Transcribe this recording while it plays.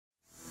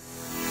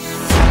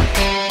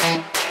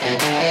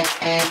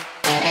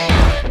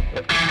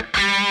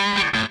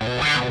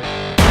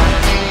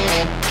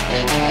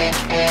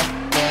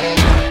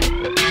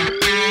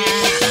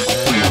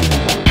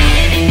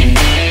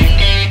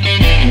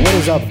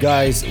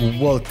guys?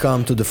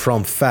 Welcome to the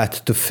From Fat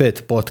to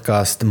Fit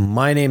podcast.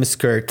 My name is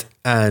Kurt,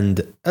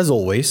 and as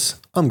always,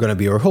 I'm going to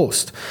be your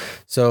host.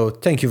 So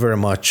thank you very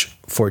much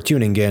for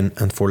tuning in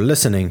and for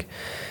listening.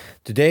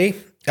 Today,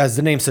 as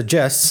the name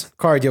suggests,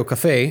 Cardio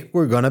Cafe,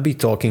 we're going to be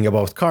talking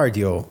about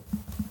cardio.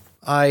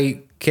 I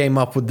came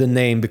up with the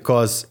name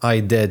because I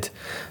did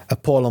a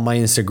poll on my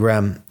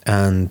Instagram,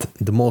 and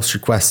the most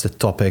requested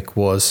topic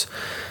was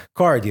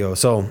cardio.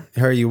 So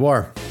here you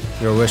are.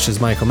 Your wish is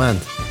my command.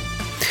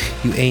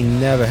 You ain't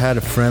never had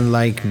a friend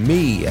like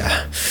me.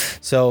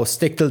 So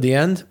stick till the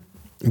end,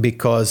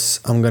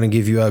 because I'm going to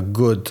give you a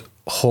good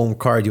home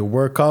cardio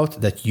workout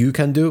that you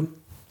can do.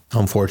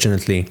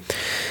 Unfortunately,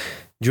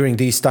 during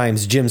these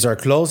times, gyms are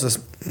closed,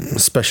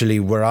 especially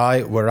where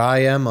I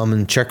am. I'm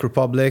in Czech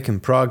Republic, in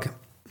Prague,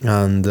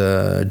 and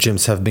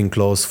gyms have been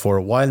closed for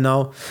a while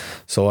now.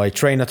 So I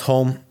train at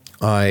home.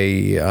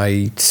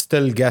 I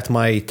still get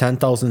my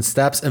 10,000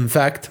 steps. In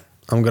fact,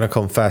 I'm going to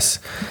confess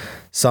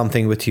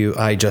something with you.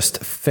 I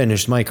just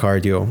finished my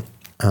cardio,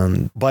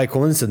 and by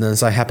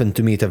coincidence I happened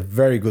to meet a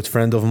very good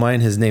friend of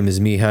mine. His name is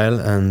Mihail,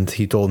 and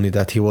he told me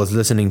that he was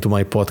listening to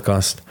my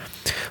podcast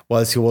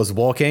whilst he was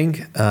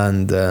walking.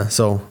 And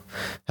so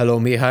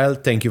hello Mihail,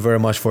 thank you very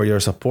much for your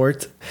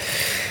support.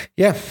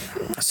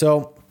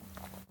 So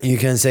you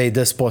can say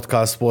this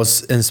podcast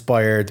was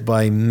inspired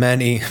by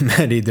many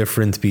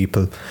different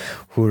people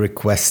who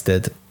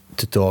requested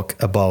to talk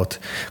about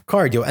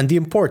cardio and the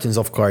importance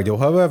of cardio.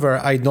 However,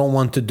 I don't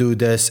want to do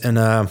this in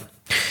a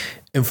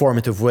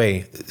informative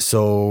way.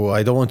 So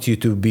I don't want you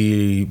to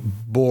be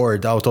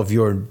bored out of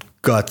your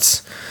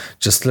guts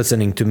just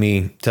listening to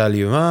me tell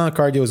you,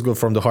 cardio is good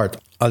from the heart.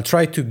 I'll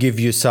try to give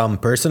you some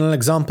personal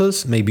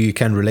examples. Maybe you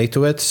can relate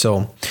to it.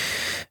 So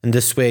in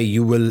this way,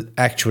 you will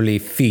actually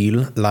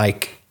feel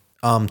like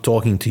I'm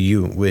talking to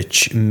you,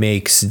 which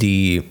makes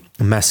the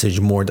message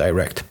more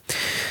direct,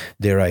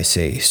 dare I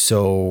say.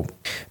 So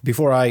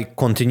before I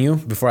continue,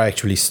 before I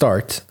actually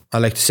start,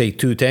 I'd like to say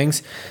two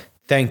things.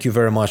 Thank you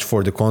very much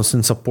for the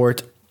constant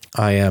support.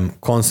 I am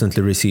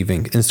constantly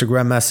receiving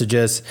Instagram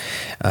messages.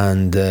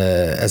 And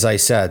as I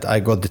said,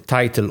 I got the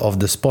title of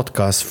this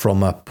podcast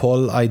from a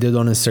poll I did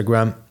on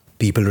Instagram.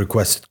 People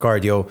requested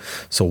cardio,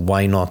 so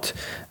why not?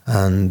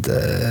 And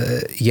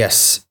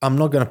yes, I'm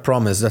not going to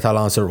promise that I'll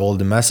answer all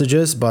the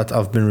messages, but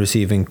I've been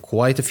receiving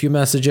quite a few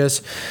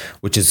messages,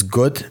 which is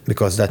good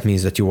because that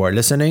means that you are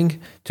listening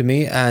to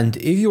me. And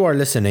if you are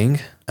listening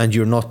and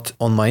you're not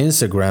on my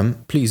Instagram,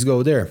 please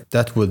go there.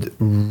 That would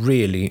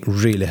really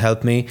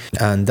help me.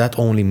 And that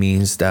only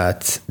means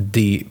that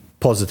the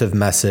positive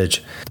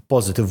message, the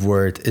positive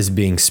word is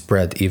being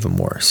spread even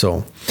more.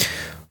 So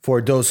for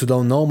those who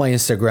don't know, my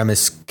Instagram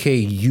is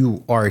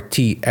KURTXIBI,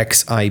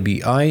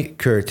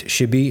 Kurt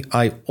Shibi.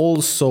 I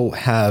also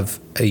have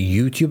a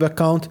YouTube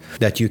account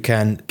that you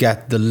can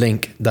get the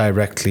link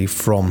directly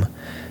from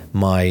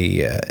my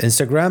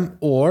Instagram,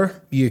 or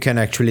you can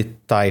actually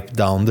type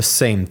down the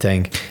same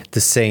thing,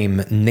 the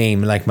same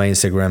name like my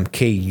Instagram,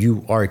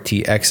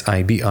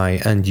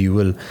 KURTXIBI, and you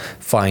will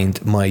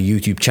find my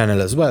YouTube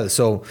channel as well.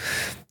 So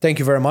thank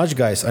you very much,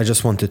 guys. I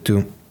just wanted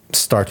to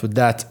start with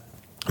that,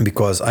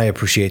 because I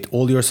appreciate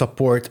all your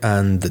support,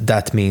 and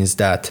that means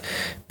that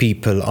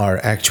people are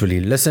actually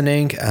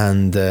listening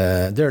and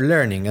they're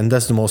learning, and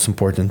that's the most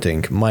important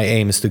thing. My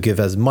aim is to give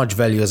as much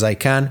value as I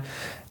can,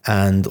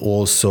 and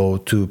also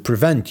to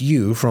prevent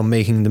you from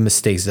making the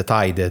mistakes that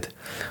I did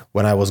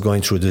when I was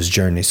going through this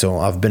journey. So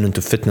I've been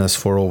into fitness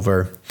for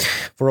over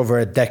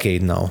a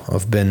decade now.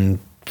 I've been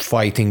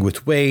fighting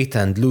with weight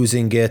and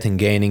losing it and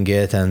gaining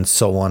it and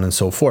so on and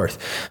so forth.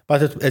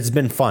 But it's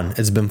been fun.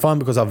 It's been fun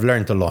because I've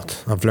learned a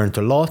lot.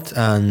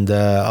 And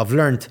I've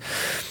learned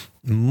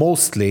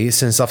mostly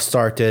since I've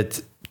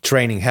started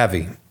training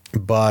heavy.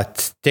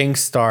 But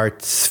things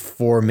start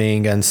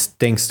forming and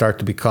things start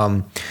to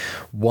become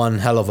one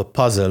hell of a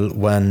puzzle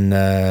when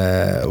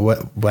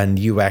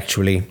you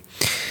actually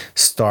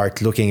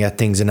start looking at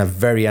things in a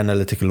very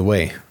analytical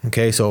way.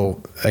 Okay,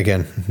 so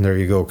again, there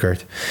you go,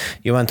 Kurt.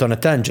 You went on a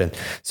tangent.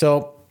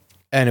 So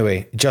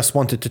anyway, just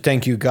wanted to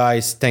thank you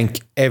guys. Thank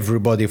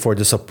everybody for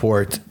the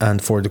support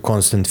and for the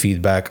constant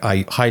feedback.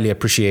 I highly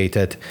appreciate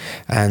it.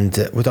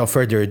 And without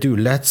further ado,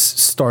 let's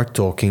start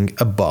talking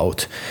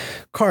about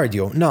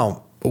cardio.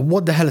 Now,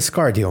 what the hell is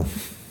cardio?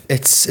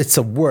 It's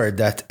a word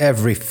that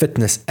every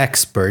fitness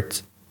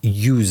expert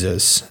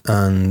uses,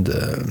 and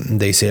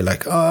they say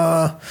like,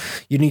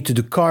 you need to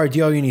do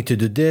cardio, you need to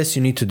do this,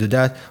 you need to do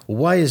that.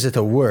 Why is it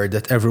a word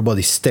that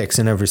everybody sticks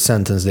in every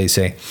sentence they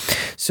say?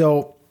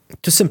 So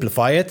to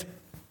simplify it,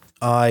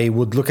 I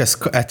would look at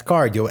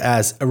cardio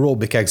as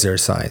aerobic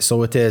exercise.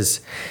 So it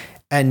is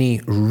any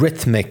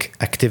rhythmic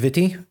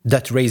activity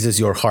that raises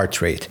your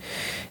heart rate.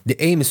 The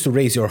aim is to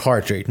raise your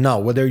heart rate. Now,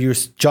 whether you're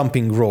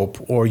jumping rope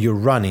or you're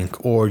running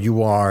or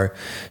you are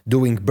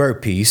doing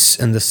burpees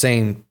in the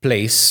same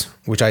place,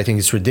 which I think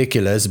is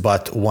ridiculous,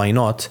 but why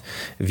not?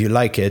 If you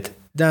like it,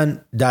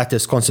 then that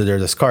is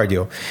considered as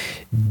cardio.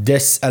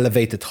 This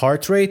elevated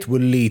heart rate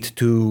will lead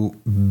to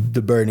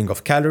the burning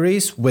of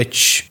calories,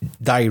 which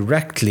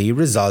directly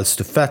results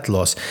to fat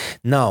loss.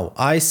 Now,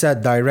 I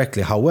said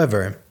directly,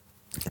 however,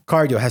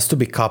 cardio has to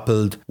be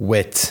coupled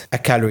with a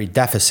calorie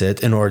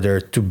deficit in order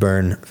to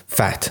burn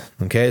fat.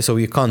 Okay, so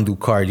you can't do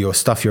cardio,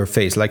 stuff your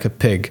face like a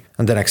pig,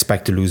 and then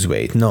expect to lose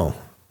weight. No,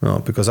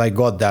 because I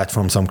got that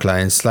from some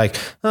clients like,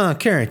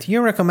 Kurt,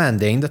 you're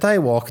recommending that I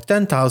walk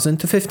 10,000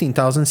 to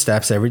 15,000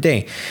 steps every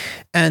day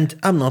and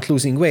I'm not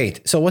losing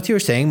weight. So what you're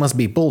saying must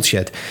be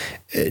bullshit.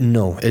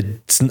 No,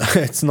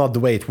 it's not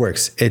the way it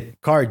works.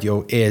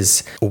 Cardio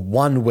is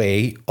one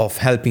way of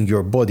helping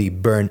your body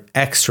burn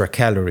extra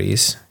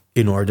calories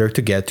in order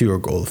to get to your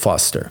goal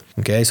faster.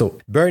 Okay, so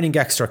burning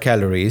extra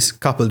calories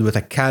coupled with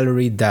a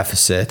calorie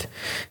deficit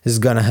is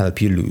gonna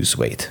help you lose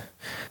weight.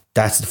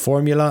 That's the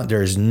formula.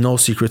 There's no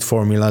secret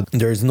formula.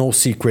 There's no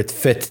secret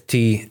fit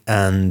tea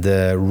and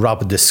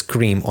rub this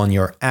cream on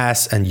your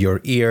ass and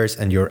your ears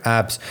and your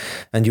abs,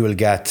 and you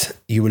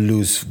will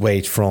lose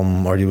weight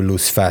from, or you will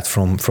lose fat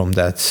from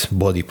that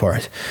body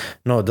part.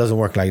 No, it doesn't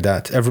work like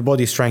that.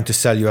 Everybody's trying to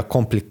sell you a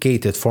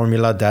complicated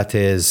formula that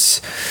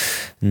is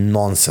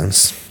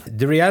nonsense.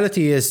 The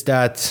reality is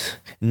that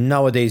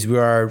nowadays we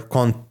are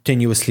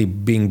continuously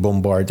being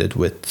bombarded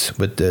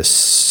with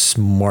this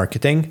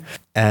marketing.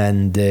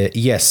 And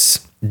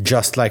yes,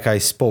 just like I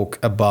spoke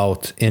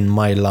about in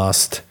my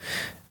last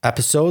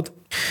episode,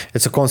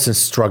 it's a constant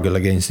struggle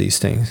against these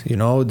things. You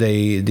know,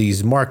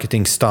 these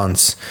marketing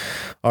stunts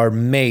are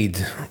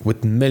made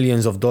with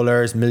millions of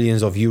dollars,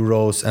 millions of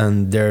euros,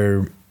 and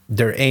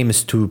their aim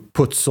is to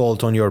put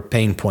salt on your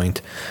pain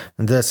point.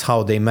 And that's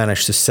how they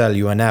manage to sell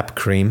you an ab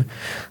cream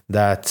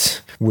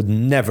that would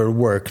never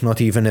work,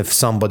 not even if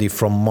somebody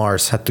from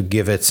Mars had to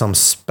give it some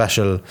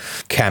special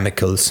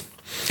chemicals.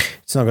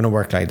 It's not going to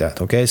work like that,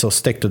 okay? So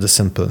stick to the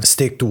simple.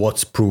 Stick to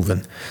what's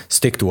proven.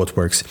 Stick to what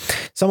works.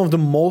 Some of the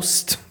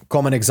most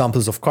common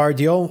examples of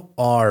cardio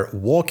are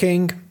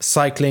walking,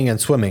 cycling,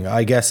 and swimming.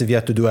 I guess if you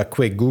had to do a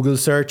quick Google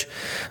search,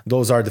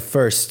 those are the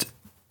first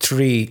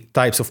 3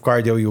 types of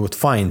cardio you would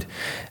find.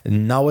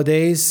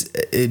 Nowadays,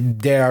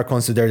 they are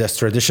considered as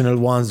traditional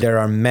ones. There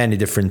are many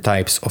different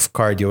types of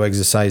cardio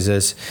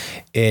exercises.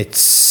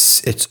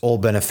 It's all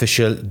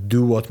beneficial.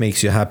 Do what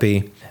makes you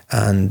happy,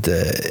 and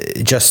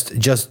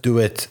just do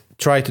it.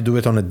 Try to do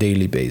it on a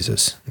daily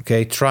basis.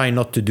 Okay, try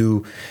not to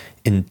do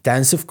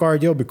intensive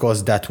cardio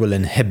because that will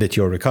inhibit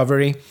your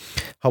recovery.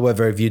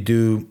 However, if you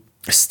do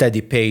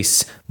steady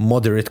pace,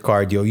 moderate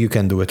cardio, you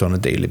can do it on a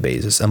daily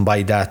basis. And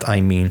by that, I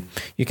mean,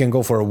 you can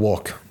go for a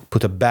walk,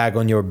 put a bag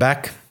on your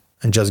back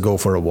and just go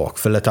for a walk.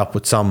 Fill it up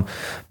with some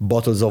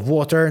bottles of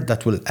water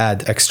that will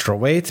add extra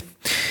weight.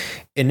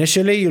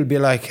 Initially, you'll be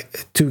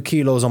like, 2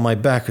 kilos on my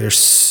back are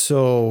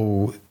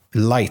so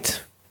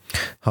light.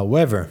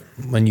 However,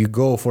 when you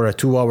go for a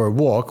 2-hour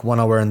walk, 1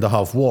 hour and a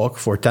half walk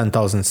for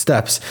 10,000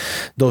 steps,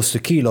 those 2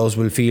 kilos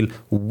will feel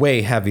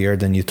way heavier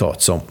than you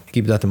thought. So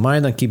keep that in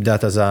mind and keep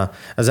that as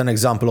an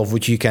example of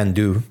what you can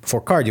do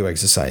for cardio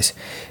exercise.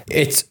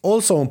 It's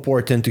also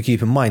important to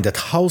keep in mind that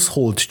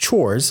household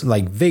chores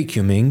like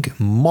vacuuming,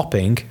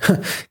 mopping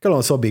can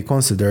also be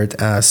considered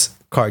as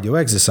cardio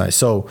exercise.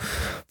 So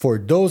for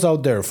those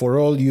out there, for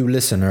all you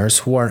listeners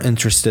who are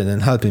interested in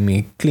helping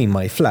me clean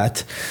my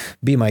flat,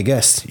 be my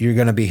guest. You're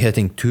going to be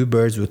hitting 2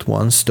 birds with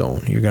 1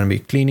 stone. You're going to be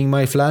cleaning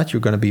my flat, you're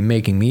going to be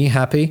making me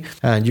happy,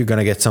 and you're going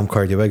to get some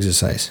cardio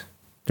exercise.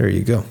 There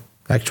you go.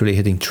 Actually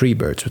hitting 3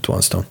 birds with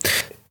 1 stone.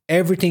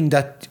 Everything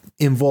that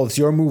involves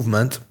your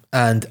movement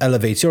and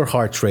elevates your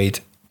heart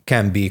rate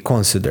can be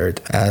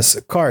considered as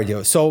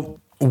cardio. So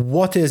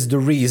what is the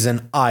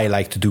reason I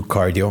like to do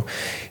cardio?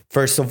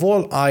 First of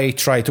all, I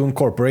try to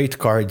incorporate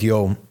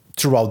cardio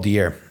throughout the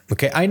year.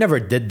 Okay, I never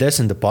did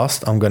this in the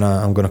past. I'm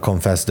gonna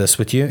confess this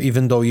with you.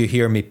 Even though you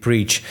hear me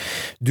preach,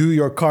 do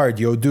your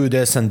cardio, do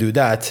this and do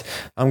that,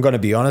 I'm gonna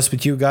be honest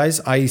with you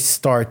guys. I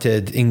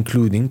started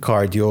including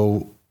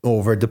cardio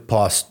over the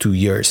past 2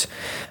 years.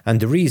 And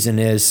the reason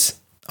is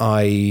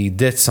I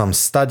did some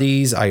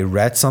studies, I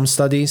read some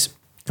studies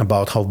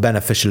about how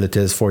beneficial it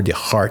is for the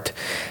heart.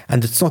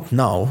 And it's not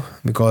now,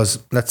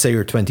 because let's say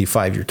you're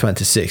 25, you're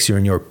 26, you're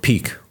in your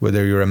peak,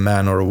 whether you're a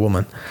man or a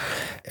woman.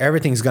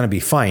 Everything's going to be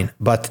fine.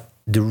 But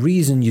the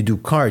reason you do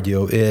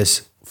cardio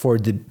is for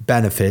the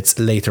benefits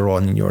later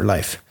on in your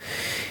life.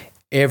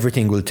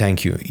 Everything will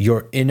thank you.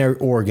 Your inner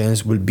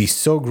organs will be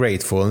so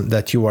grateful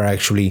that you are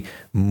actually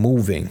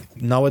moving.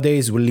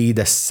 Nowadays, we lead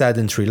a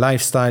sedentary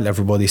lifestyle.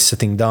 Everybody's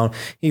sitting down.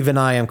 Even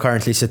I am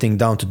currently sitting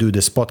down to do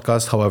this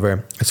podcast.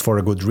 However, it's for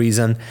a good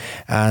reason.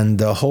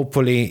 And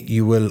hopefully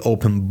you will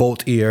open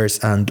both ears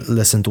and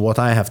listen to what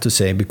I have to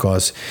say,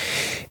 because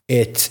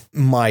it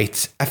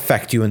might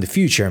affect you in the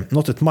future.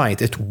 Not it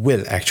might, it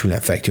will actually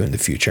affect you in the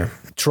future.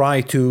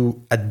 Try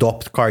to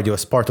adopt cardio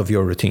as part of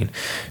your routine.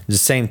 The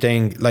same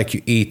thing like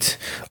you eat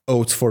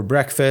oats for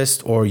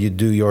breakfast or you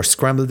do your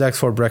scrambled eggs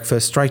for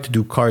breakfast. Try to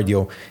do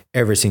cardio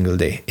every single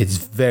day. It's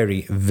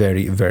very,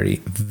 very, very,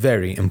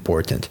 very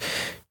important.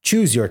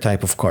 Choose your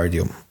type of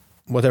cardio.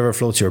 whatever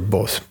floats your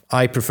boat.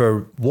 I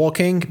prefer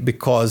walking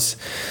because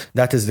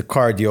that is the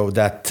cardio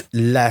that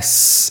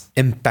less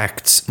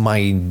impacts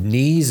my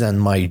knees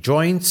and my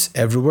joints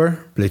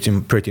everywhere,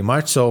 pretty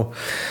much. So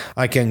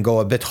I can go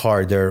a bit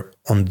harder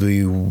on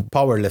the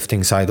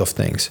powerlifting side of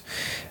things.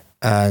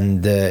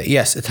 And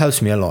yes, it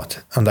helps me a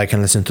lot. And I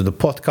can listen to the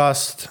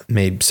podcast,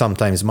 maybe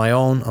sometimes my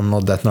own. I'm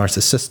not that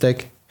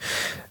narcissistic.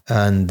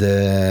 And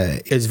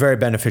it's very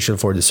beneficial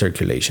for the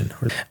circulation.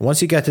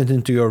 Once you get it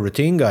into your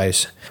routine,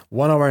 guys,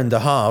 1 hour and a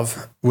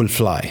half will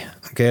fly.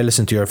 Okay,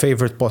 listen to your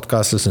favorite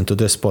podcast, listen to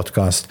this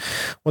podcast,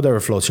 whatever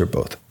floats your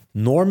boat.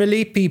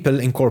 Normally, people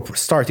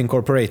start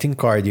incorporating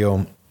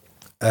cardio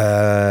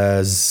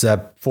as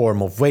a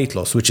form of weight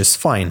loss, which is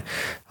fine.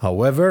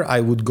 However,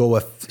 I would go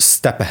a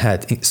step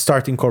ahead.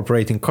 Start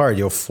incorporating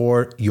cardio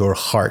for your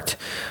heart.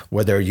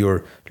 Whether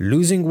you're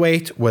losing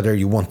weight, whether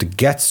you want to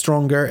get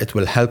stronger, it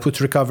will help with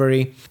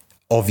recovery.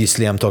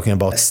 Obviously, I'm talking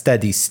about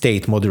steady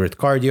state, moderate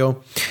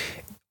cardio.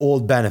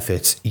 All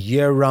benefits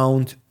year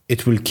round.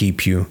 It will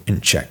keep you in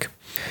check.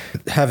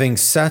 Having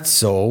said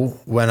so,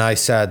 when I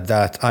said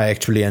that I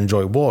actually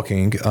enjoy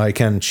walking, I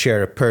can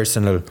share a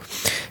personal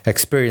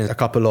experience. A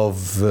couple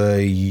of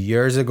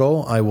years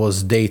ago, I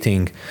was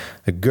dating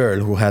a girl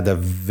who had a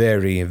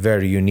very,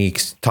 very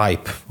unique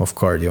type of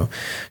cardio.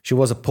 She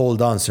was a pole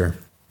dancer.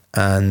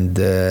 And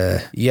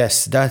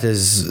yes, that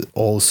is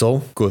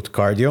also good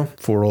cardio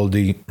for all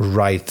the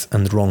right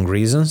and wrong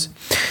reasons.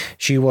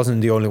 She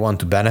wasn't the only one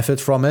to benefit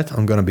from it,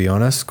 I'm going to be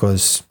honest,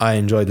 because I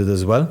enjoyed it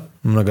as well.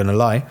 I'm not going to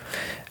lie.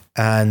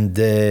 And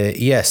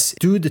yes,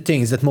 do the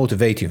things that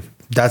motivate you.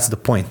 That's the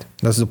point.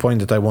 That's the point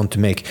that I want to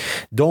make.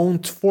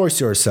 Don't force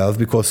yourself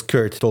because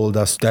Kurt told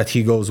us that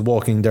he goes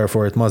walking,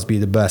 therefore it must be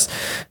the best.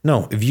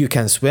 No, if you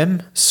can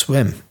swim,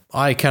 swim.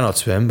 I cannot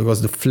swim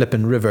because the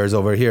flipping rivers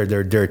over here,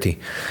 they're dirty.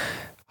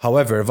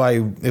 However,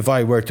 if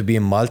I were to be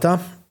in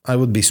Malta, I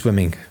would be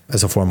swimming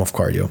as a form of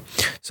cardio.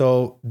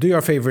 So do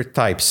your favorite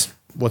types,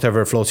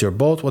 whatever floats your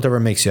boat, whatever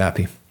makes you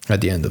happy at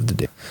the end of the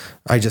day.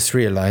 I just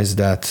realized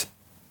that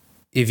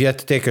if you had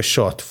to take a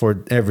shot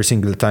for every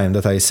single time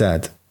that I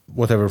said,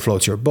 whatever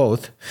floats your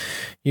boat,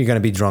 you're going to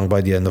be drunk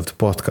by the end of the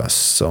podcast.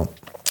 So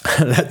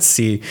let's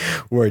see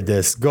where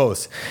this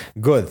goes.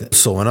 Good.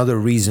 So another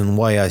reason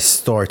why I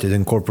started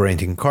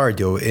incorporating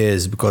cardio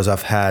is because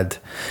I've had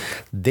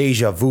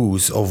deja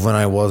vus of when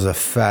I was a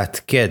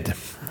fat kid.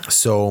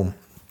 So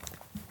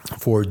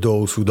for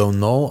those who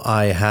don't know,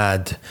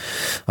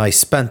 I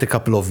spent a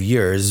couple of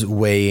years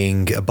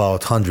weighing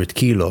about 100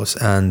 kilos,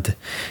 and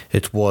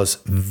it was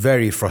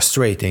very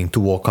frustrating to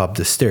walk up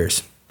the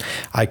stairs.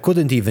 I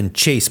couldn't even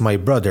chase my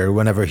brother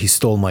whenever he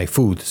stole my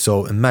food.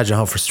 So imagine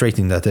how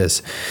frustrating that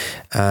is.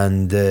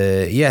 And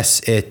yes,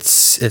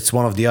 it's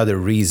one of the other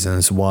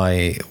reasons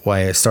why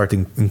I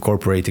started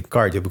incorporating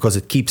cardio, because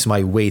it keeps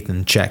my weight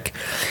in check.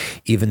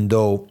 Even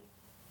though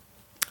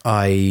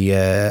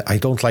I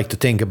don't like to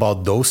think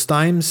about those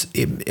times,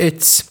 it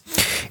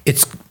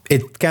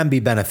can be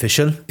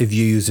beneficial if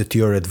you use it to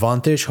your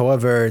advantage.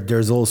 However,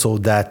 there's also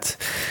that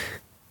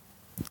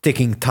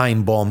ticking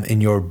time bomb in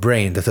your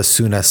brain that as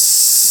soon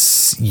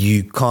as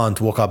you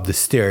can't walk up the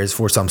stairs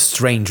for some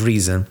strange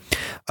reason,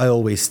 I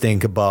always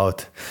think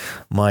about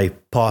my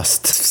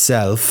past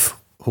self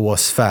who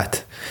was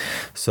fat.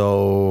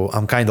 So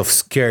I'm kind of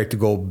scared to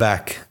go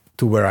back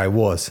to where I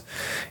was,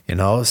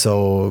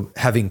 so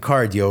having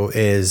cardio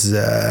is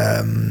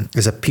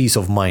a peace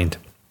of mind.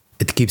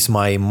 It keeps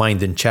my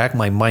mind in check,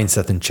 my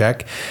mindset in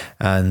check.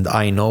 And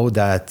I know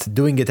that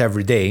doing it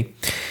every day,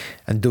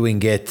 and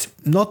doing it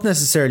not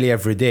necessarily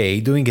every day,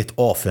 doing it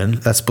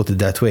often, let's put it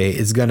that way,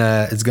 it's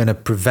gonna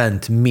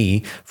prevent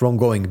me from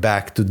going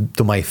back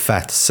to my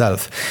fat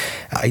self.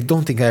 I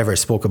don't think I ever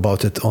spoke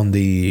about it on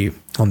the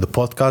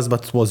podcast,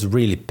 but it was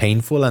really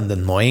painful and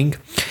annoying.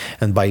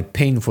 And by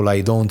painful,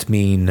 I don't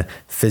mean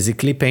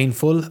physically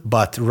painful,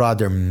 but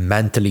rather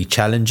mentally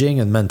challenging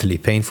and mentally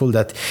painful,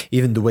 that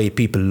even the way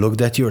people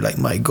looked at you are like,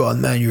 my God,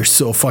 man, you're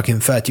so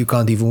fucking fat, you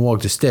can't even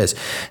walk the stairs.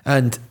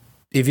 And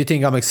if you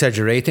think I'm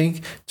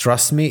exaggerating,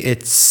 trust me,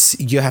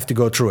 you have to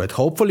go through it.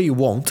 Hopefully you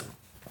won't,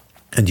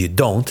 and you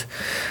don't,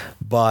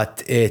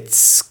 but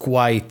it's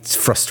quite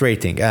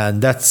frustrating.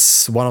 And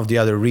that's one of the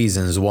other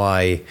reasons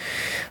why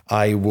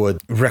I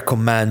would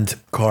recommend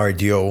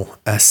cardio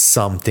as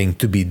something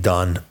to be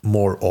done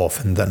more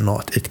often than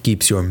not. It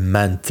keeps your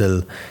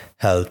mental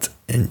health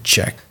in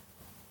check.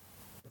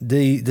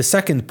 The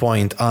second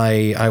point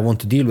I want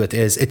to deal with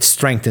is it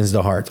strengthens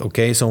the heart.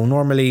 Okay, so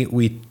normally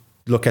we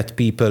look at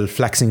people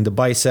flexing the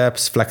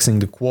biceps, flexing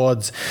the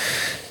quads,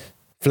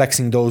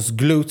 flexing those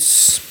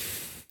glutes,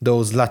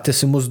 those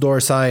latissimus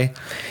dorsi.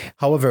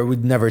 However,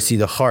 we'd never see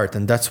the heart,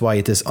 and that's why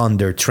it is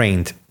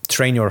under-trained.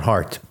 Train your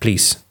heart,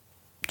 please.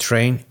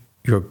 Train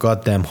your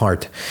goddamn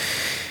heart.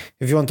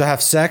 If you want to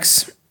have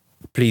sex,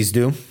 please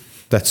do.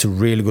 That's a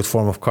really good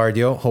form of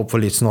cardio.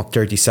 Hopefully it's not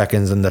 30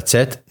 seconds and that's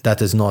it.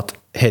 That is not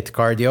HIIT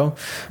cardio.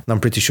 And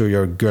I'm pretty sure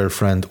your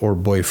girlfriend or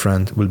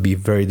boyfriend will be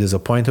very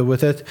disappointed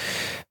with it.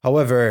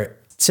 However,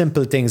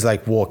 simple things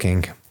like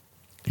walking,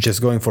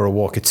 just going for a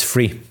walk, it's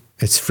free.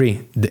 It's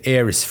free. The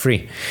air is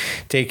free.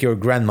 Take your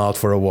grandma out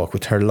for a walk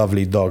with her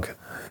lovely dog.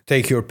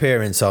 Take your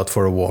parents out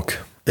for a walk.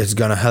 It's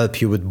gonna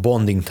help you with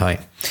bonding time.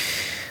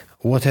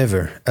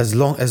 Whatever. As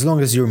long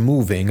as you're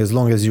moving, as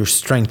long as you're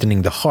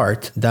strengthening the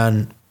heart,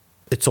 then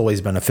it's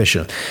always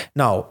beneficial.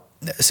 Now,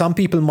 some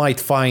people might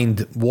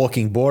find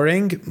walking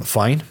boring.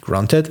 Fine,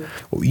 granted.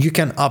 You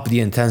can up the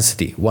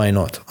intensity. Why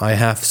not? I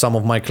have some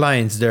of my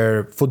clients,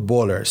 they're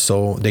footballers,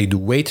 so they do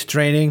weight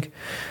training.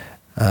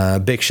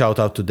 Big shout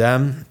out to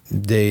them.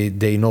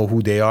 They know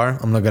who they are.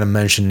 I'm not going to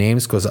mention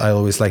names because I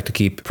always like to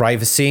keep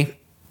privacy.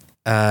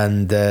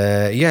 And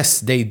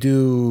yes, they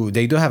do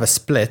have a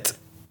split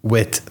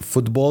with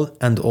football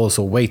and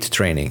also weight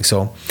training.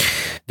 So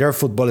their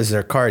football is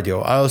their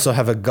cardio. I also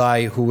have a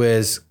guy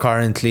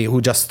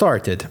who just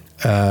started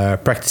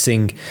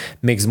practicing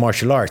mixed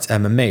martial arts,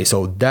 MMA.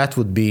 So that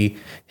would be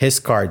his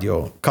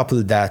cardio.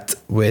 Couple that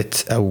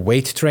with a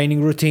weight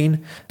training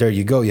routine. There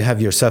you go. You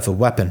have yourself a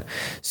weapon.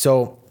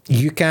 So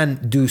you can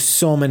do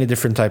so many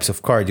different types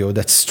of cardio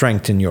that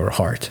strengthen your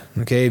heart.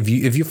 Okay.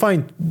 If you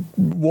find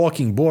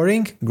walking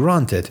boring,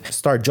 granted,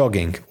 start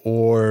jogging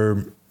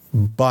or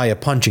buy a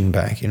punching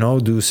bag,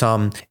 do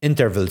some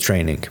interval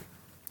training.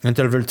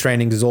 Interval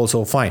training is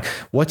also fine.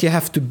 What you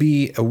have to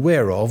be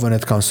aware of when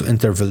it comes to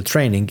interval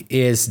training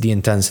is the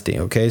intensity,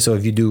 okay? So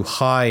if you do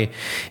high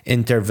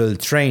interval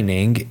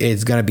training,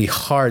 it's going to be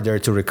harder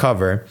to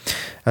recover,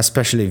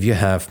 especially if you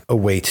have a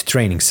weight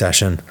training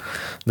session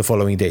the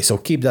following day. So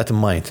keep that in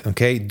mind,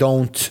 okay?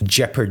 Don't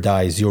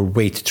jeopardize your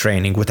weight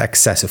training with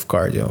excessive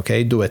cardio,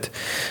 okay? Do it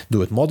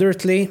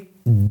moderately.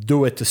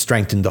 Do it to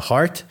strengthen the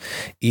heart.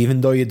 Even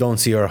though you don't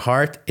see your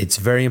heart, it's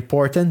very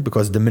important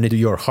because the minute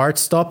your heart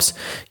stops,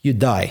 you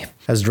die.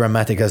 As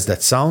dramatic as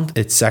that sounds,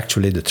 it's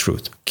actually the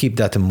truth. Keep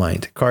that in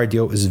mind.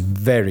 Cardio is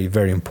very,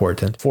 very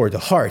important for the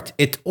heart.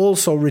 It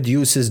also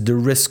reduces the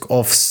risk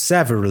of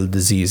several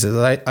diseases.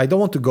 I don't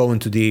want to go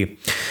into the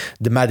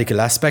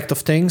medical aspect of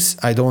things.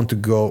 I don't want to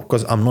go,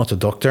 because I'm not a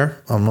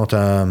doctor. I'm not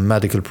a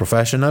medical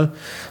professional.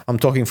 I'm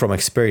talking from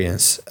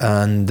experience.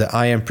 And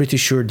I am pretty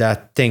sure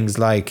that things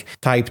like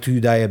type 2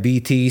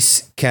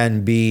 diabetes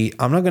can be,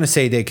 I'm not going to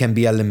say they can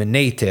be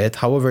eliminated.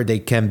 However, they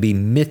can be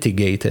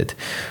mitigated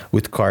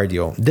with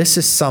cardio. This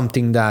is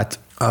something that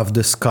I've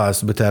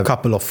discussed with a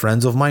couple of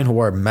friends of mine who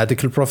are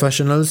medical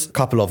professionals. A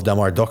couple of them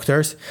are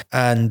doctors.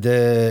 And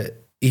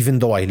even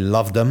though I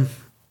love them,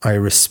 I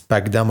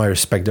respect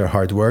their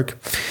hard work,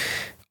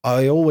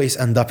 I always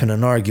end up in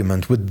an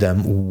argument with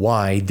them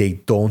why they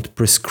don't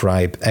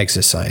prescribe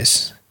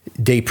exercise.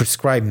 They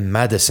prescribe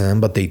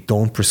medicine, but they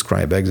don't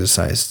prescribe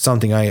exercise.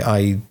 Something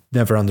I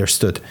never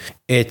understood.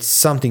 It's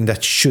something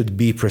that should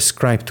be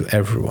prescribed to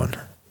everyone.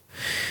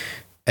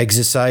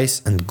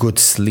 Exercise and good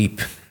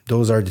sleep.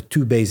 Those are the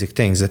two basic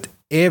things that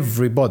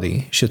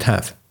everybody should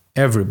have.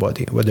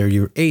 Everybody, whether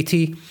you're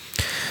 80,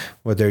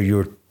 whether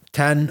you're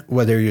 10,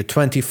 whether you're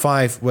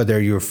 25,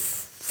 whether you're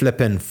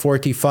flipping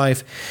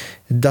 45,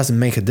 it doesn't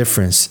make a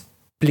difference.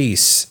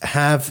 Please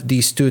have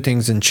these two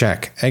things in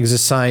check,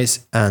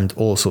 exercise and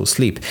also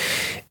sleep.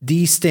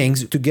 These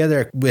things,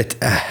 together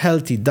with a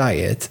healthy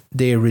diet,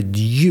 they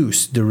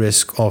reduce the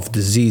risk of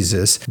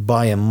diseases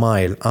by a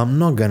mile. I'm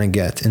not going to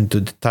get into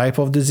the type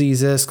of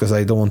diseases because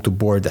I don't want to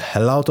bore the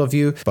hell out of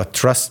you, but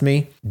trust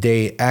me,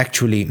 they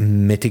actually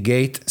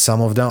mitigate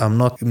some of them. I'm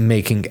not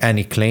making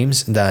any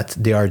claims that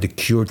they are the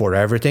cure for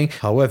everything.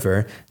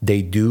 However,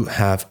 they do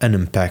have an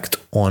impact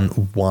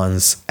on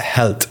one's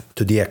health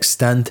to the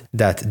extent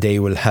that they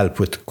will help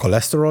with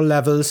cholesterol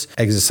levels.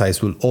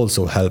 Exercise will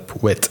also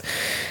help with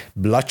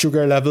blood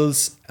sugar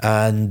levels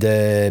and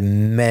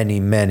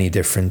many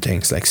different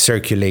things like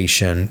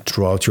circulation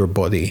throughout your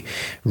body,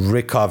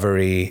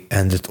 recovery,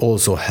 and it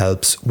also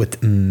helps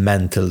with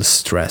mental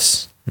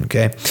stress.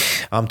 Okay,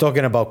 I'm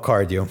talking about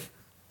cardio.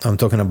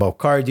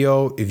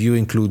 If you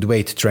include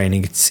weight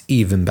training, it's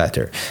even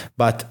better.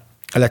 But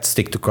let's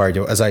stick to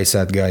cardio. As I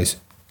said, guys,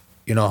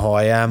 you know how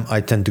I am. I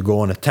tend to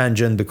go on a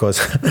tangent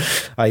because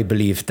I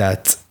believe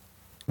that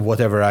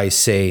whatever I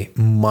say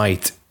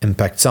might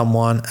impact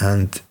someone,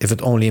 and if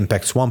it only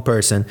impacts one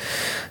person,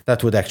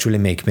 that would actually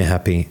make me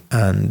happy,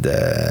 and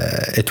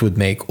it would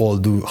make all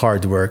the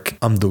hard work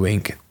I'm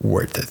doing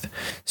worth it.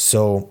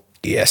 So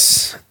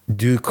yes,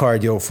 do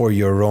cardio for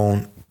your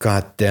own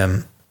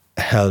goddamn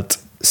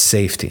health,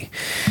 safety.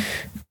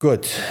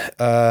 Good.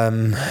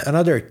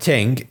 Another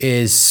thing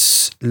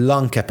is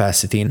lung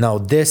capacity. Now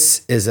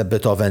this is a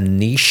bit of a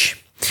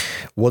niche.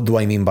 What do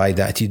I mean by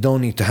that? You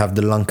don't need to have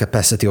the lung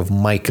capacity of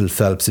Michael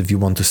Phelps if you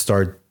want to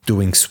start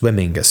doing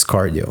swimming as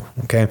cardio,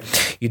 okay?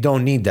 You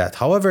don't need that.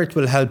 However, it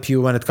will help you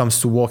when it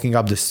comes to walking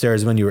up the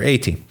stairs when you're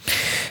 80.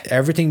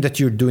 Everything that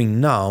you're doing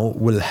now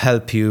will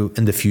help you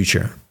in the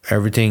future.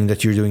 Everything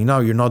that you're doing now,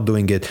 you're not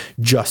doing it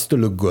just to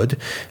look good.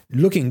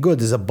 Looking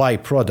good is a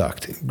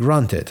byproduct.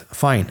 Granted,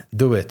 fine,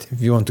 do it.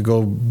 If you want to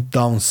go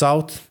down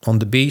south on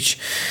the beach,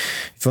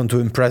 if you want to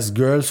impress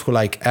girls who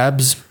like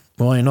abs,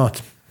 why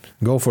not?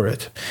 Go for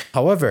it.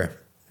 However,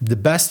 the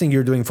best thing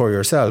you're doing for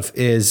yourself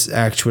is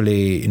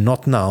actually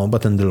not now,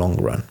 but in the long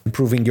run.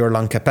 Improving your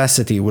lung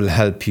capacity will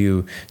help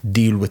you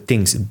deal with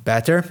things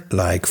better,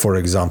 like, for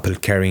example,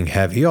 carrying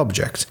heavy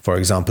objects, for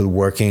example,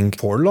 working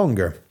for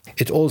longer.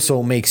 It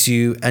also makes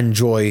you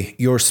enjoy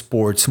your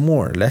sports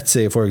more. Let's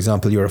say, for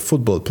example, you're a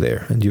football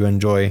player and you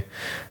enjoy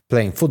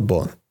playing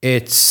football.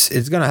 It's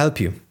going to help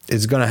you.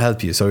 It's going to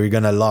help you. So you're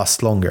going to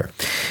last longer,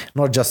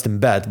 not just in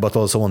bed, but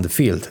also on the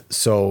field.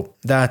 So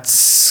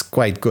that's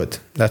quite good.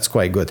 That's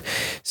quite good.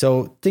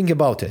 So think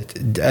about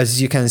it.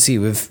 As you can see,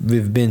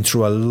 we've been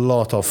through a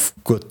lot of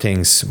good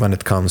things when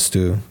it comes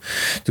to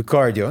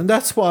cardio. And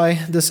that's why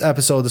this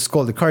episode is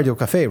called the Cardio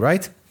Cafe,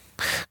 right?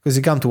 Because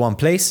you come to one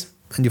place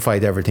and you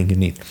find everything you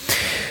need.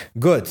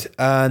 Good.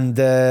 And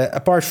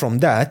apart from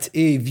that,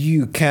 if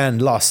you can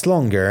last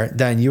longer,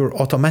 then you're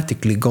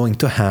automatically going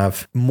to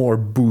have more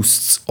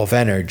boosts of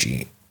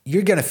energy.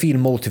 You're going to feel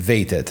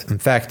motivated. In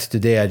fact,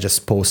 today I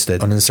just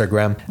posted on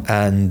Instagram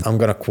and I'm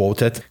going to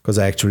quote it because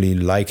I actually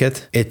like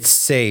it. It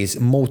says,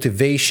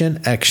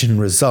 motivation, action,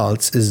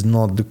 results is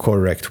not the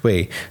correct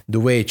way. The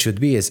way it should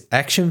be is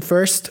action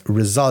first,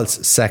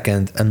 results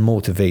second, and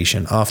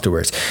motivation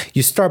afterwards.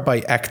 You start by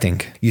acting.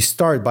 You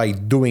start by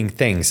doing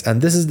things.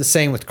 And this is the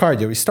same with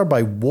cardio. You start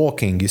by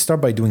walking. You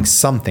start by doing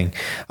something.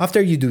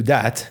 After you do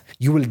that,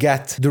 you will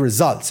get the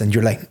results and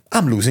you're like,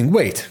 I'm losing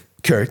weight.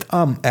 Kurt,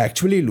 I'm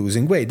actually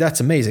losing weight. That's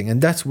amazing. And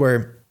that's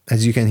where,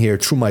 as you can hear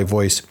through my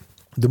voice,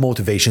 the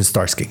motivation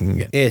starts kicking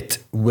in. It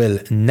will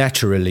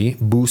naturally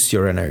boost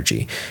your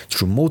energy.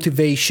 Through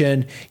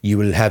motivation, you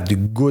will have the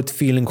good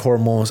feeling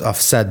hormones.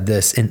 I've said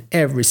this in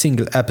every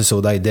single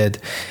episode I did.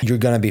 You're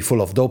going to be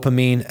full of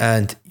dopamine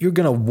and you're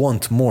going to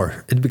want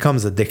more. It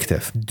becomes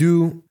addictive.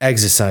 Do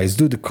exercise,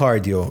 do the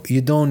cardio.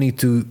 You don't need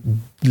to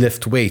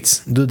lift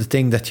weights. Do the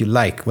thing that you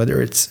like,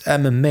 whether it's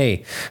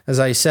MMA. As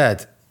I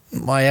said,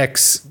 my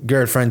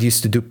ex-girlfriend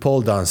used to do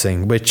pole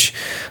dancing, which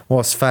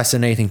was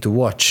fascinating to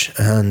watch.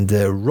 And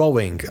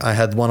rowing, I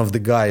had one of the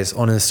guys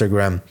on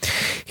Instagram.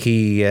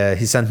 He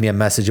sent me a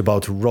message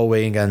about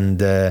rowing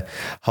and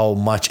how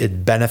much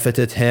it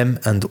benefited him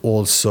and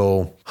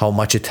also how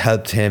much it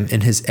helped him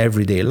in his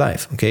everyday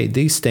life. Okay,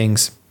 these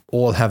things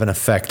all have an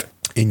effect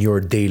in your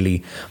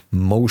daily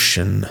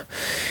motion.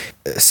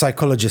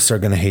 Psychologists are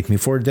going to hate me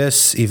for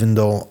this, even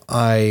though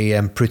I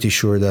am pretty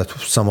sure that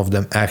some of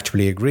them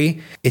actually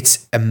agree.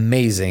 It's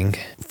amazing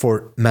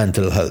for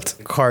mental health.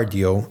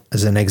 Cardio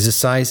as an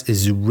exercise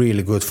is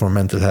really good for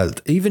mental health.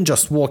 Even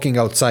just walking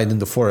outside in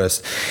the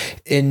forest.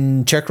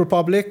 In Czech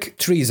Republic,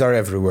 trees are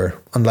everywhere.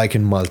 Unlike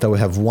in Malta, we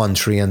have one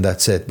tree and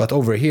that's it. But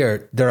over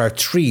here, there are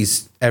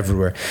trees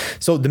everywhere.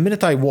 So the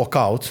minute I walk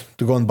out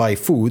to go and buy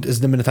food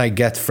is the minute I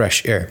get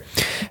fresh air.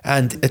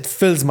 And it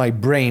fills my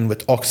brain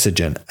with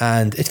oxygen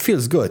and it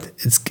feels good.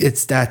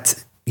 It's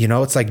that, you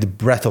know, it's like the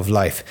breath of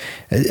life.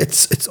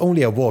 It's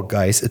only a walk,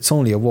 guys. It's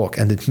only a walk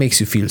and it makes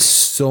you feel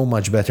so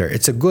much better.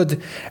 It's a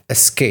good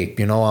escape.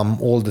 You know,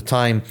 I'm all the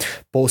time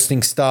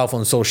posting stuff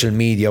on social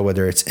media,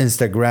 whether it's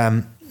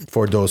Instagram.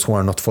 For those who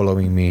are not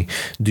following me,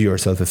 do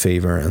yourself a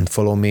favor and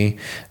follow me.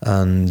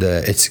 And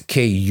it's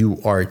KURTXIBI,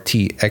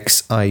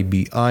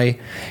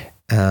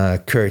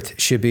 Kurt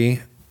Shibi.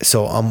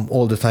 So I'm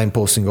all the time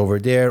posting over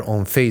there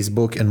on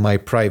Facebook in my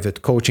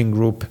private coaching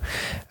group.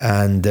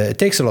 And it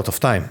takes a lot of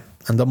time.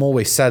 And I'm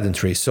always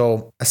sedentary.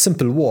 So a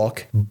simple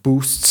walk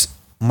boosts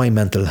my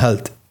mental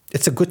health.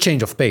 It's a good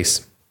change of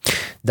pace.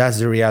 That's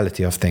the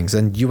reality of things.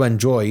 And you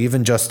enjoy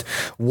even just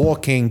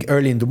walking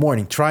early in the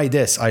morning. Try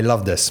this. I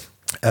love this.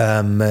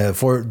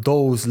 For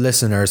those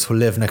listeners who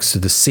live next to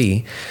the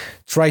sea,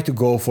 try to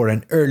go for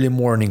an early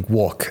morning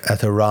walk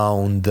at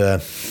around,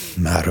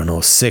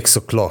 6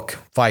 o'clock,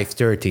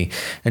 5:30,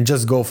 and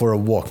just go for a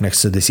walk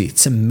next to the sea.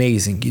 It's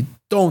amazing. You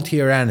don't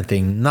hear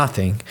anything,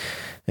 nothing.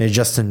 You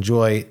just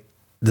enjoy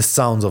the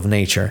sounds of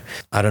nature.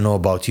 I don't know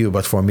about you,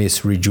 but for me,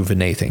 it's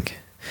rejuvenating.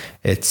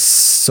 It's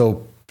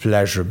so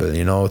pleasurable,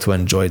 you know, to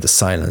enjoy the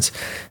silence.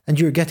 And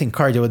you're getting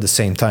cardio at the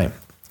same time.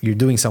 You're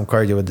doing some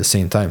cardio at the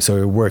same time, so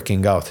you're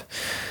working out,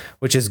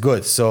 which is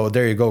good. So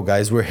there you go,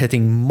 guys. We're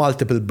hitting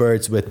multiple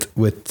birds with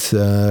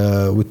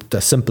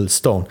a simple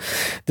stone.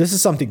 This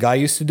is something I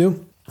used to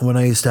do when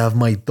I used to have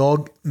my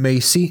dog,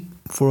 Macy.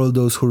 For all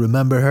those who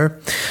remember her,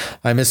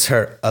 I miss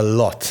her a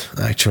lot,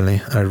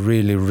 actually. I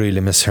really, really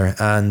miss her.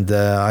 And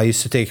I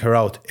used to take her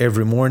out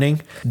every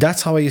morning.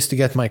 That's how I used to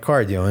get my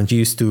cardio. And she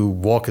used to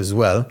walk as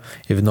well,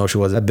 even though she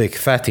was a big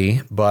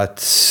fatty.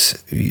 But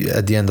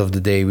at the end of the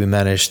day, we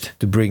managed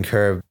to bring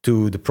her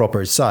to the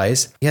proper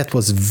size. Yeah, it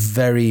was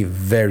very,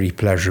 very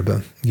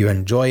pleasurable. You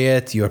enjoy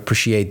it. You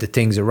appreciate the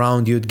things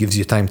around you. It gives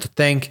you time to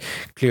think,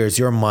 clears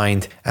your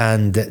mind.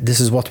 And this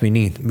is what we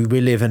need. We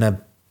live in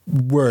a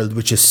world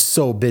which is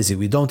so busy.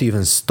 We don't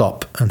even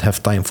stop and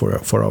have time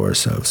for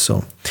ourselves.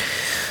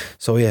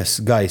 So yes,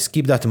 guys,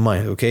 keep that in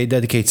mind, okay?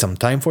 Dedicate some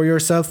time for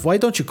yourself. Why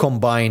don't you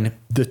combine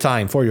the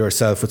time for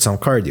yourself with some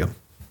cardio?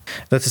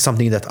 That is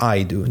something that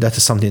I do. That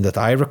is something that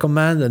I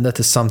recommend, and that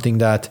is something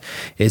that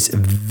is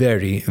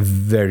very,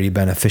 very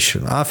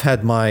beneficial. I've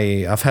had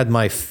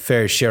my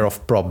fair share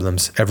of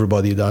problems.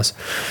 Everybody does,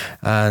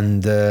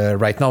 and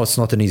right now it's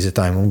not an easy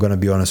time. I'm gonna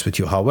be honest with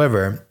you.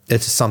 However,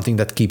 it is something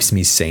that keeps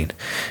me sane.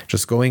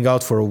 Just going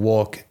out for a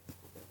walk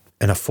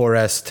in a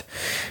forest,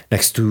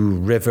 next to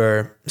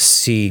river,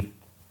 sea,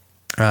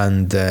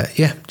 and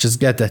just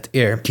get that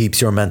air,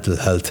 keeps your mental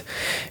health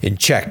in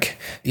check.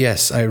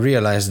 Yes, I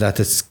realize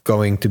that it's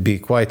going to be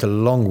quite a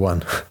long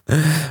one.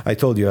 I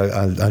told you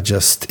I'll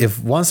just,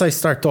 if once I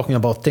start talking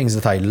about things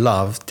that I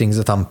love, things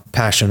that I'm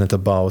passionate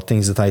about,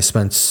 things that I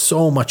spend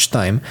so much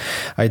time,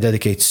 I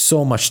dedicate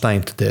so much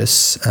time to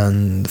this,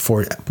 and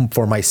for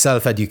my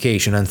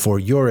self-education and for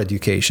your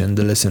education,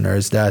 the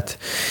listeners, that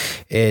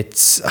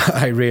it's,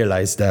 I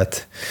realize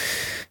that,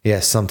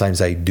 yes, sometimes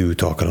I do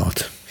talk a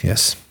lot.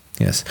 Yes,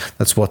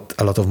 that's what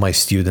a lot of my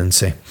students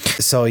say.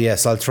 So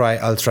yes, I'll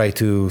try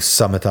to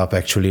sum it up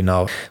actually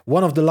now.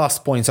 One of the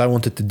last points I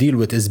wanted to deal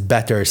with is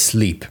better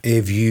sleep.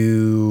 If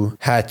you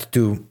had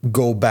to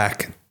go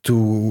back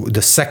to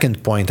the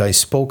second point I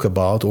spoke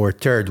about, or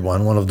third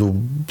one of the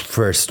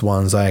first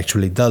ones I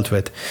actually dealt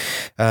with,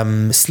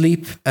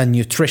 sleep and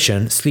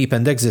nutrition, sleep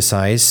and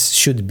exercise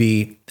should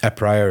be a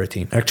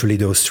priority. Actually,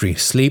 those three: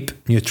 sleep,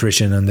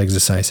 nutrition, and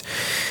exercise.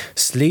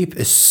 Sleep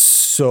is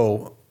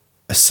so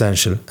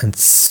essential and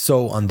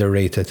so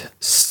underrated.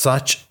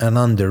 Such an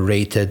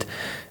underrated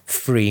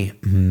free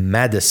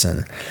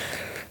medicine.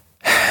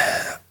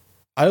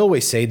 I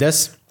always say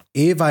this: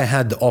 if I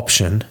had the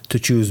option to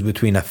choose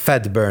between a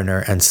fat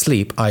burner and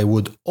sleep, I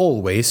would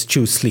always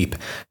choose sleep.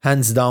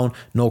 Hands down,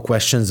 no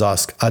questions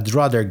asked. I'd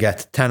rather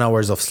get 10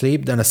 hours of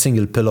sleep than a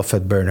single pill of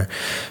fat burner,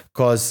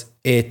 because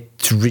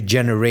it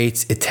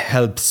regenerates, it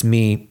helps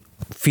me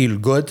feel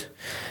good.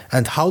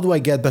 And how do I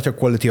get better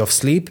quality of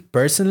sleep?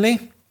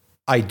 Personally,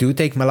 I do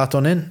take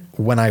melatonin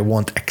when I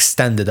want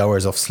extended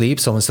hours of sleep.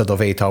 So instead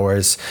of 8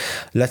 hours,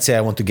 let's say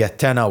I want to get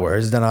 10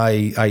 hours, then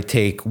I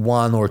take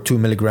 1 or 2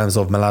 milligrams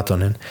of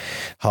melatonin.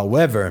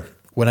 However,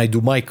 when I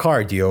do my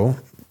cardio,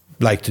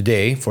 like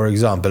today, for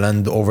example,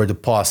 and over the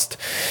past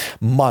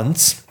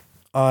months,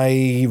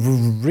 I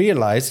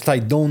realized I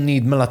don't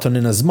need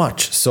melatonin as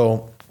much.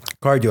 So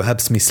cardio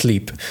helps me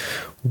sleep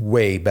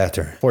way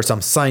better. For some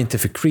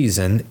scientific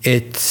reason,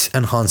 it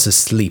enhances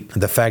sleep.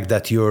 The fact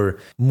that you're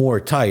more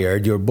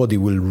tired, your body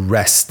will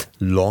rest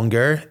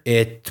longer,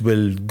 it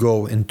will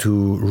go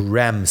into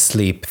REM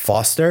sleep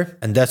faster,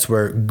 and that's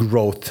where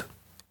growth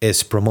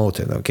is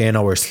promoted. Okay, in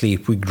our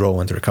sleep we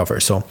grow and recover.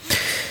 So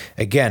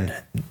again,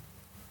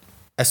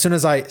 as soon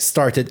as I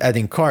started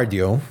adding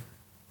cardio,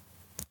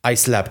 I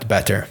slept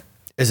better.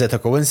 Is it a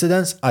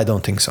coincidence? I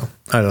don't think so.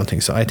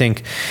 I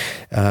think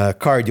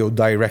cardio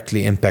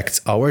directly impacts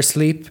our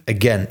sleep.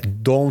 Again,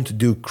 don't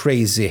do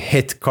crazy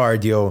HIIT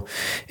cardio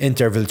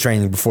interval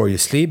training before you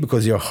sleep,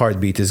 because your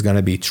heartbeat is going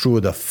to be through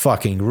the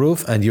fucking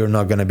roof and you're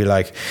not going to be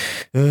like,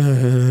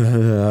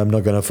 I'm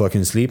not going to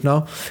fucking sleep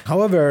now.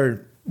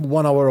 However,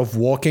 1 hour of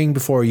walking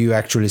before you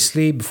actually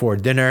sleep, before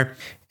dinner,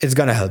 it's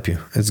going to help you.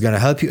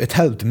 It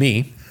helped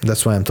me.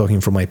 That's why I'm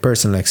talking from my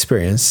personal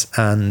experience.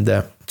 And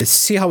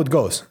see how it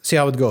goes.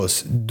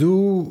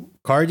 Do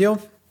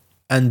cardio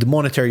and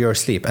monitor your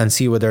sleep and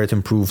see whether it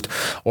improved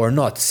or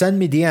not. Send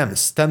me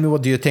DMs. Tell me,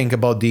 what do you think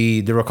about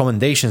the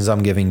recommendations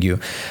I'm giving you?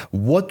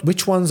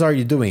 Which ones are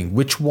you doing?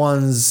 Which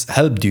ones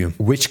helped you?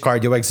 Which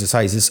cardio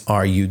exercises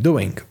are you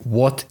doing?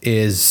 What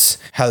is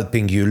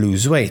helping you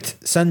lose weight?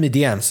 Send me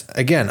DMs.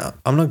 Again,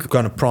 I'm not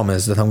going to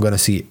promise that I'm going to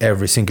see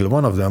every single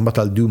one of them, but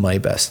I'll do my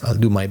best.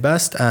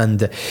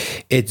 And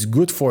it's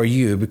good for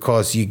you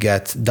because you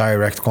get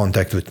direct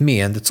contact with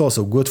me. And it's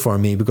also good for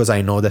me because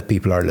I know that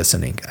people are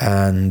listening.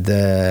 And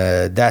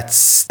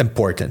that's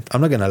important.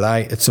 I'm not gonna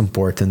lie, it's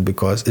important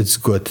because it's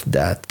good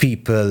that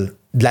people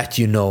let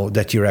you know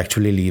that you're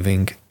actually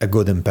leaving a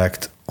good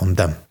impact on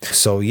them.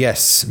 So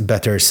yes,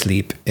 better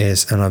sleep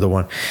is another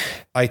one.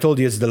 I told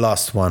you it's the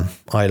last one.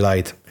 I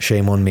lied.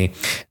 Shame on me.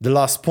 The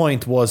last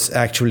point was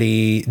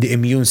actually the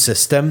immune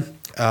system.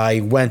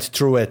 I went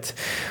through it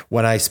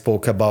when I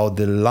spoke about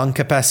the lung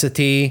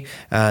capacity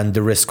and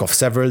the risk of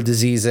several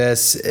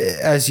diseases.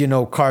 As you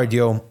know,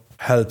 cardio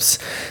helps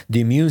the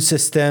immune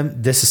system.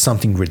 This is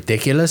something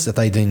ridiculous that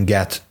I didn't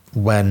get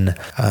when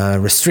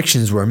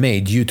restrictions were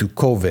made due to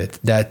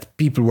COVID, that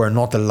people were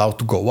not allowed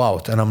to go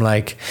out. And I'm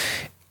like,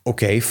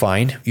 okay,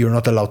 fine, you're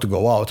not allowed to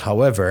go out.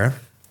 However,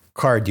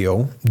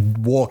 cardio,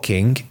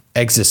 walking,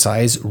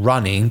 exercise,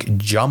 running,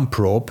 jump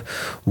rope,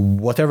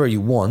 whatever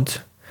you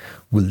want,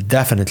 will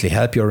definitely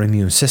help your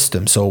immune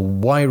system. So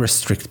why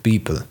restrict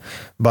people?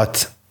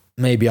 But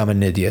maybe I'm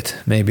an idiot.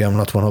 Maybe I'm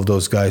not one of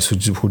those guys who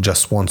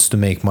just wants to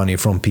make money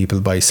from people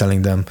by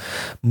selling them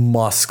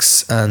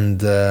masks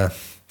and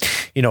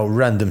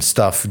random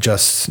stuff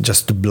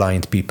just to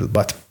blind people.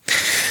 But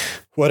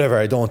whatever,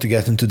 I don't want to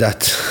get into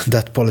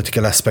that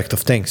political aspect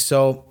of things.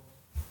 So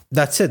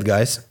that's it,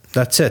 guys.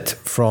 That's it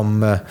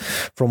from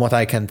what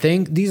I can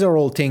think. These are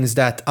all things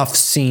that I've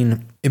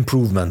seen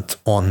improvement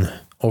on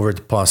over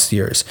the past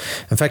years.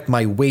 In fact,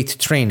 my weight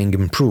training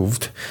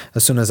improved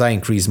as soon as I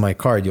increased my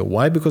cardio.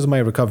 Why? Because my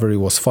recovery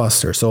was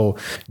faster. So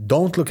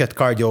don't look at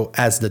cardio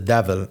as the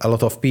devil. A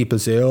lot of people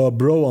say, oh,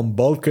 bro, I'm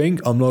bulking.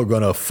 I'm not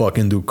gonna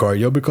fucking do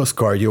cardio because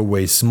cardio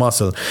wastes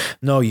muscle.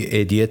 No, you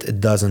idiot. It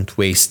doesn't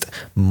waste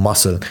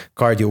muscle.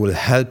 Cardio will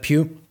help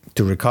you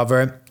to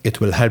recover. It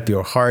will help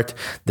your heart.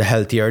 The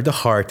healthier the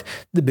heart,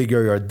 the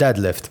bigger your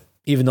deadlift.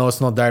 Even though it's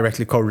not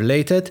directly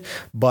correlated,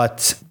 but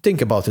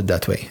think about it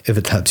that way if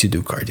it helps you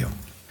do cardio.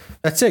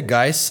 That's it,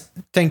 guys.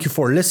 Thank you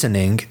for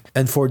listening.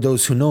 And for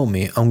those who know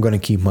me, I'm going to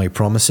keep my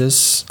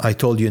promises. I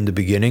told you in the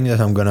beginning that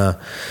I'm going to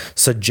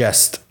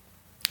suggest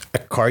a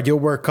cardio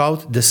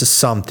workout. This is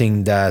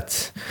something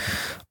that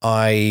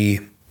I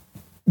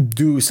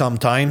do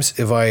sometimes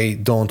if I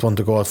don't want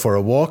to go out for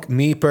a walk.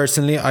 Me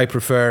personally, I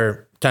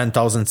prefer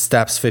 10,000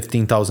 steps,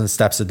 15,000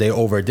 steps a day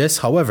over this.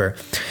 However,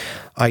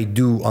 I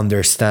do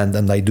understand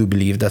and I do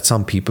believe that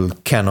some people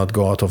cannot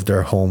go out of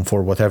their home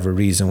for whatever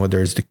reason, whether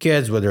it's the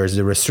kids, whether it's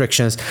the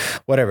restrictions,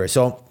 whatever.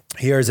 So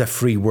here's a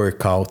free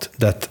workout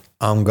that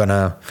I'm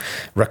gonna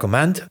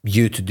recommend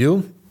you to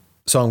do.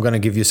 So I'm gonna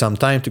give you some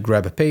time to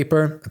grab a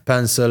paper, a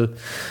pencil,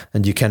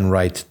 and you can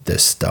write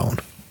this down.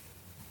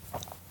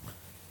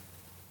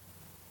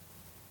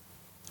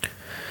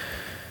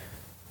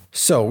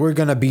 So we're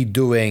gonna be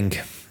doing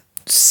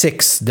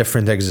 6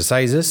 different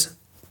exercises.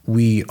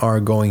 We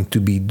are going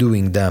to be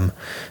doing them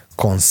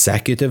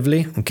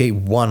consecutively, okay,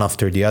 one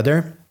after the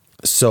other.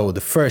 So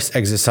the first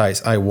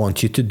exercise I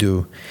want you to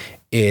do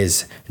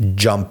is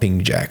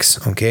jumping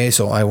jacks, okay?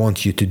 So I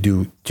want you to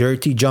do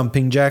 30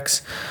 jumping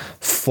jacks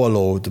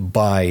followed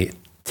by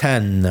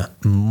 10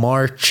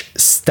 march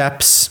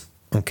steps,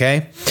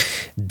 okay?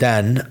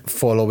 Then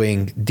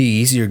following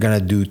these, you're gonna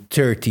do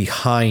 30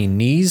 high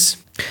knees.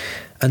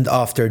 And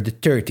after the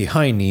 30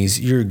 high knees,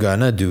 you're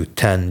gonna do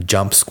 10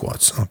 jump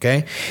squats,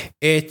 okay?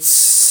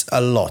 It's a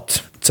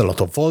lot. It's a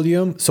lot of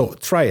volume, so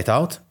try it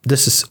out.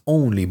 This is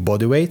only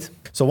body weight.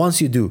 So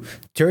once you do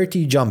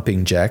 30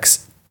 jumping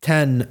jacks,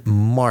 10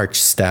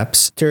 march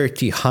steps,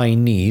 30 high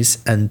knees,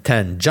 and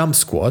 10 jump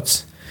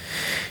squats,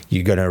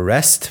 you're gonna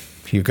rest.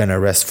 You're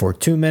gonna rest for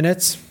 2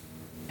 minutes,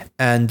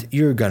 and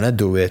you're gonna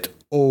do it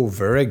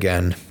over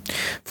again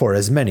for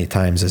as many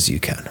times as you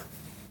can.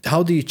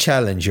 How do you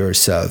challenge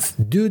yourself?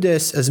 Do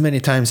this as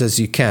many times as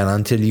you can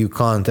until you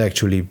can't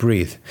actually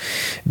breathe.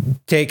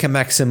 Take a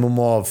maximum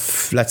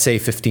of, let's say,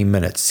 15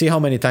 minutes. See how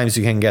many times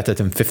you can get it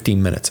in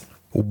 15 minutes.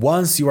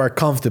 Once you are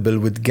comfortable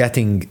with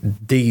getting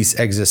these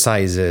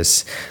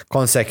exercises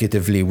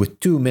consecutively with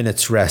 2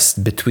 minutes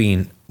rest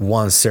between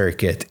one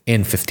circuit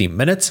in 15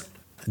 minutes,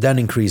 then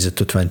increase it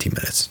to 20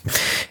 minutes.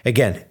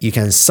 Again, you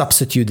can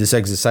substitute these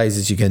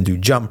exercises. You can do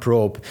jump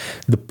rope.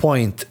 The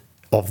point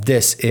of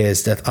this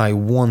is that I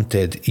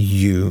wanted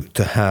you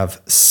to have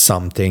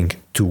something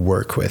to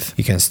work with.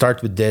 You can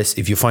start with this.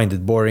 If you find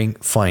it boring,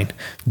 fine,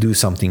 do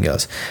something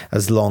else.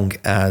 As long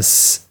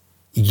as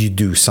you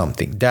do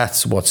something,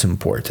 that's what's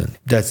important.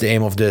 That's the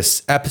aim of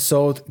this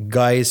episode.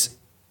 Guys,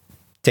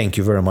 thank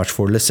you very much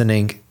for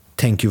listening.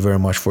 Thank you very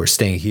much for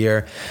staying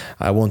here.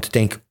 I want to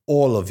thank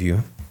all of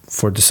you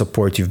for the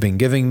support you've been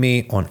giving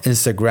me on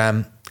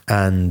Instagram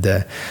and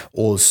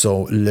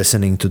also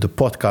listening to the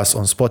podcast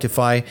on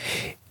Spotify.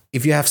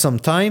 If you have some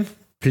time,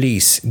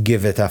 please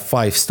give it a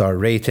 5-star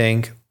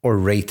rating or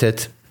rate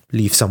it.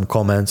 Leave some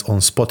comments on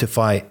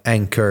Spotify,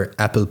 Anchor,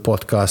 Apple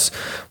Podcasts,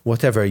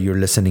 whatever you're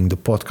listening to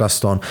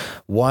podcast on.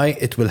 Why?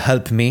 It will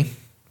help me.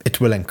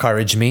 It will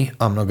encourage me.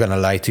 I'm not going to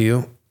lie to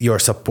you. Your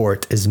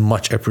support is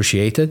much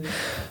appreciated.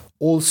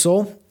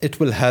 Also, it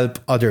will help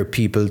other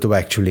people to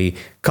actually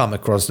come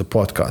across the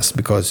podcast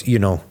because, you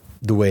know,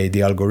 the way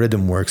the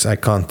algorithm works, I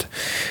can't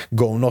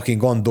go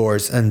knocking on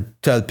doors and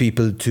tell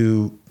people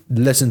to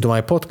listen to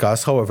my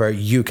podcast. However,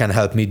 you can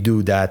help me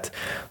do that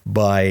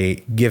by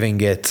giving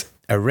it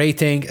a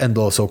rating and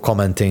also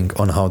commenting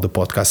on how the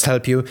podcast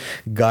helped you.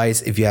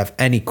 Guys, if you have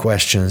any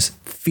questions,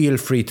 feel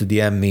free to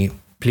DM me.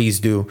 Please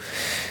do.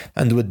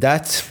 And with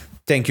that,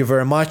 thank you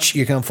very much.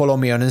 You can follow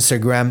me on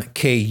Instagram,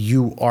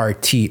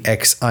 KURTXIBI.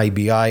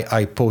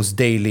 I post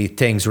daily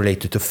things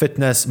related to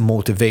fitness,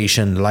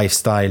 motivation,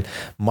 lifestyle,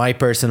 my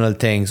personal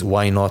things.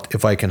 Why not?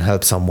 If I can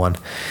help someone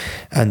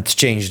and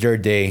change their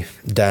day,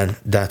 then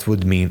that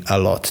would mean a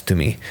lot to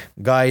me.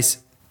 Guys,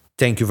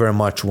 thank you very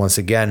much once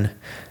again.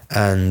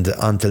 And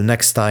until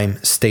next time,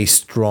 stay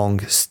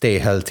strong, stay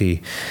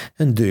healthy,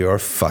 and do your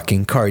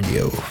fucking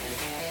cardio.